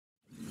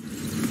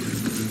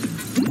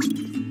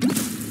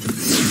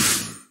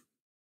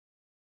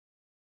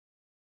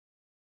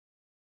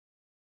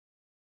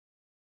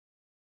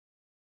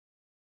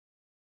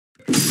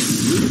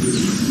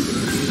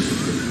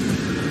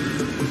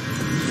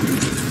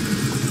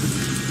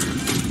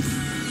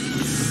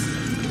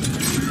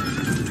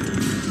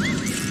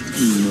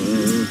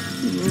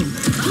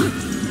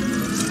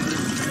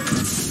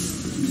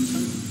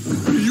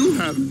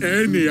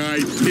any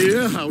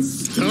idea how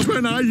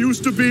stubborn I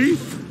used to be?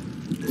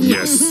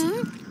 Yes.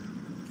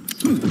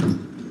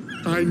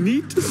 I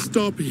need to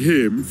stop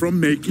him from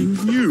making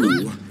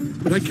you.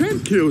 But I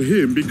can't kill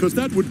him because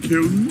that would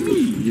kill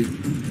me.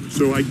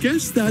 So I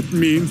guess that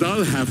means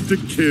I'll have to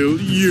kill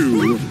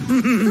you.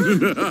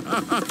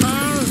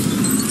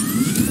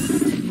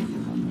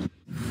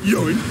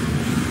 Yoink.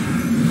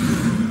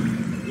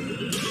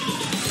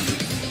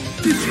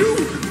 Did you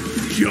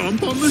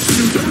jump on the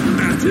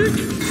shoot-o-matic?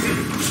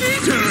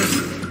 Cheater!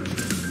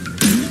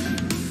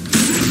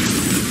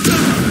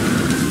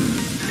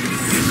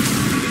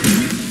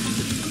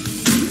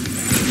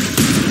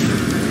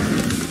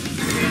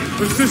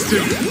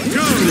 Assistant,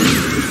 go!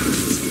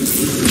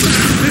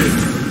 That's it!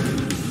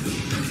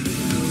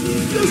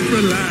 Just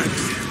relax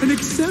and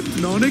accept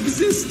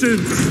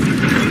non-existence.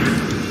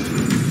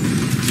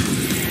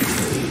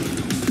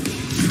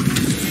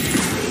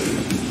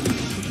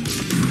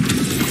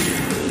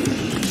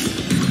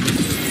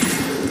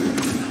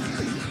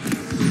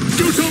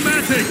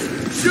 Shoot-o-matic!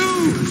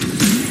 Shoot!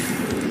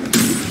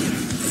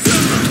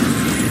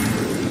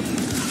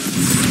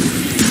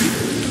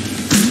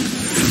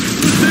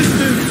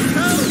 Resistance!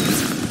 Help!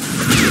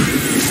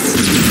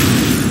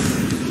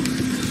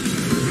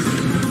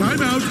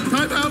 Time out!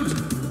 Time out!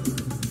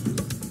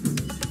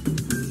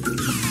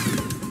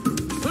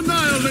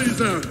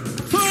 Annihilator!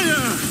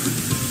 Fire!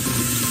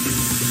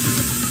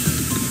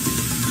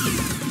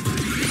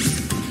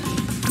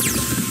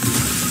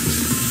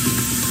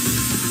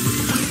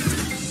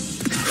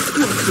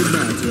 What's the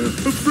matter?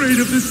 Afraid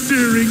of the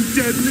searing,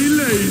 deadly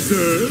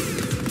laser?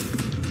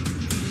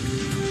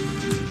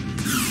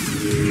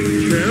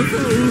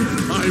 Careful!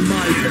 I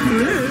might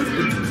flip!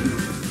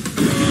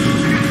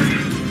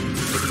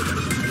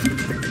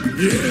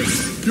 Yes,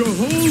 your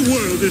whole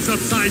world is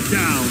upside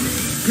down.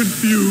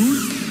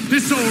 Confused?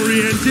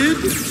 Disoriented?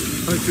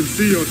 I can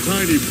see your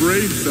tiny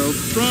brain cells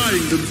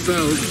frying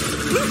themselves.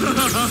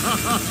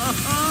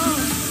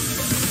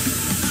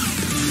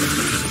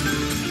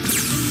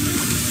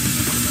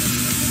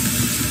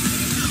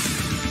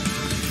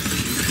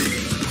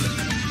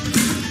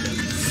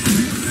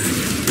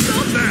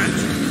 Stop that!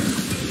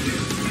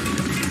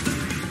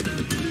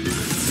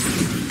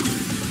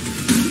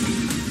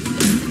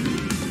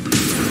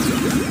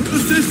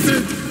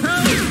 Assistant,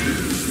 help!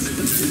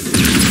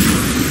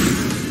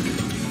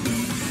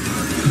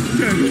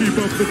 Can't keep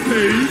up the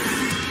pace.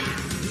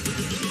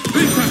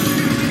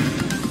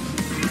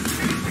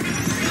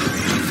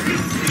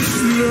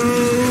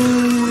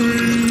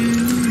 Slowly.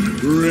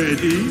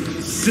 Ready,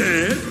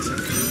 set.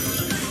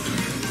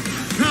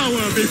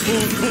 Cower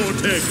before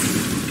Cortex.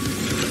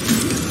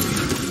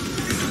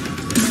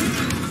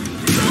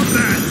 Stop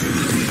that!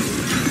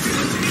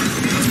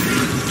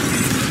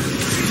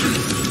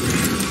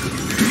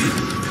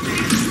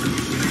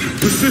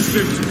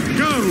 Assistant,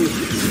 go!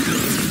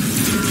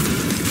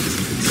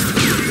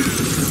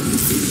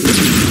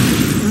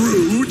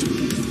 Rude!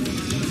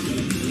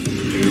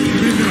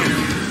 Enough!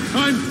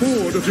 I'm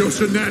bored of your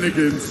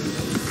shenanigans!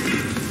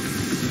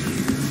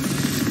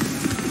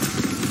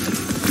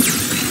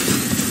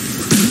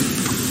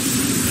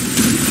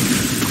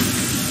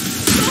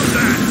 Stop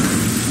that!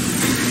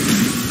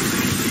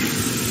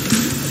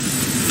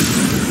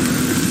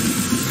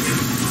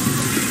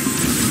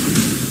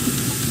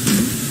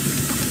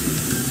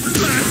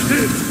 Blast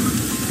it!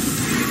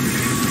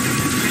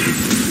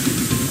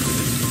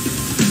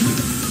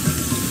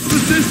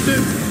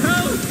 Resistance!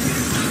 Help!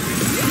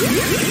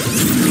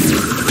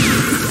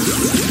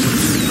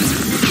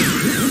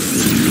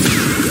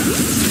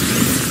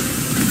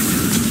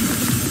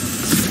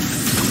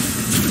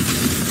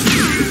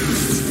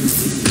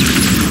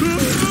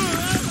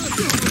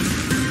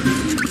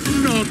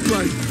 Not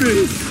like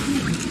this!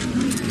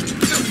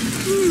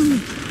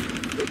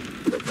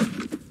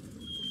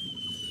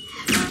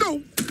 No!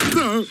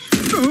 No!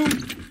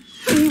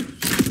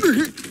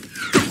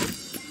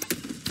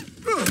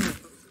 No!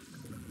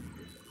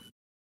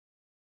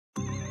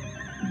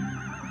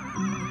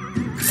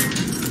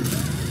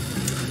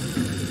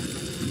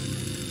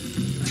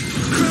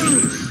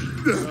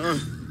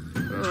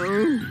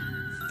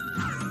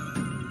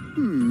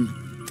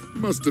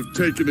 Must have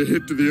taken a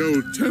hit to the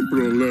old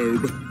temporal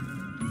lobe.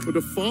 But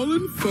a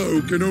fallen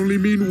foe can only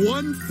mean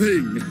one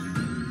thing.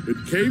 It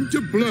came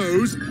to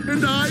blows,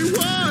 and I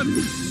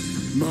won!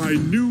 My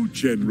new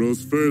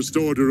general's first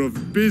order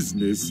of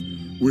business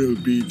will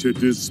be to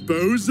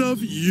dispose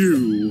of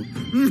you.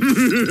 We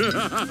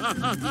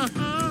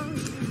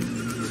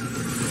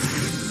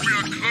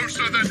are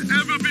closer than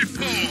ever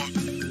before.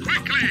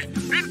 Quickly,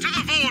 into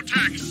the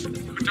vortex.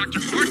 But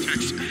Dr.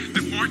 Cortex,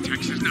 the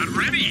vortex is not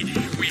ready.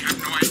 We have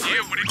no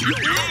idea what it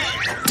could do.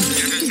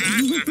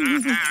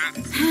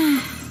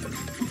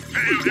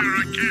 Failure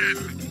again.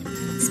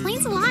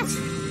 Explains a lot.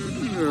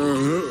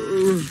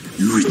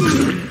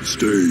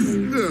 Stay.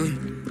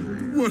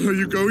 What are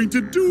you going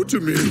to do to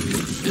me?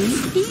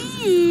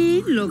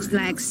 Looks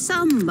like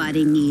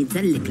somebody needs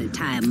a little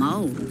time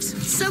out.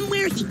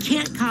 Somewhere he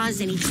can't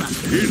cause any trouble.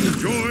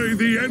 Enjoy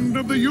the end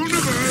of the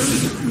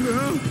universe!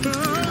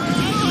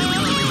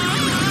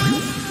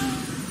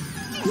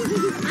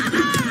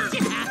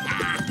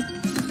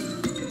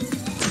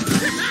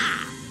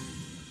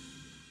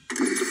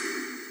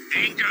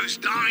 Dingo's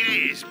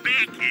Diner is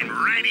back and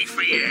ready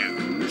for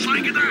you.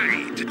 Say good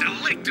day to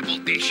delectable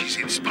dishes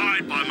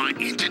inspired by my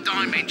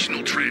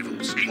interdimensional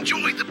travels.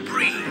 Enjoy the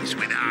breeze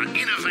with our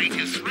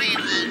innovative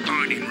three-wall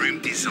dining room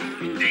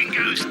design.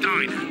 Dingo's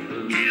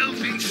Diner,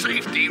 health and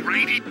safety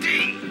rated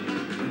D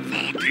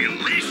for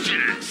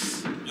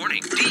delicious.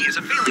 Warning, D is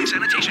a failing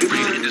sanitation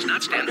grade and does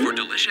not stand for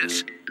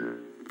delicious.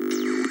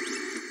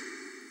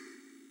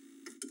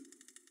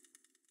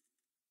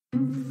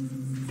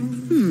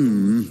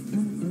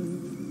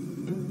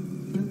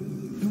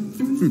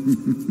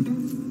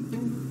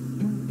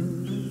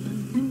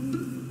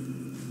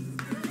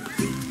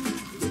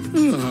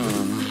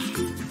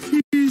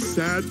 Peace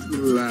at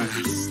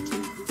last.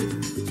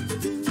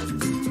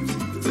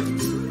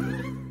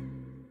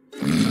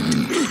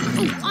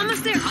 Oh,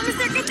 almost there,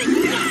 get the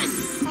yes!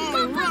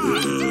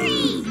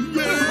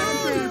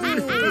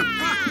 Victory!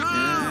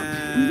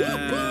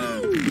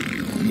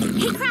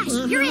 Hey, Crash,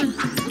 you're in.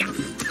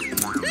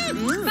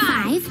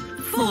 5,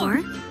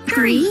 4,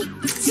 3,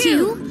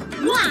 2,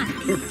 1.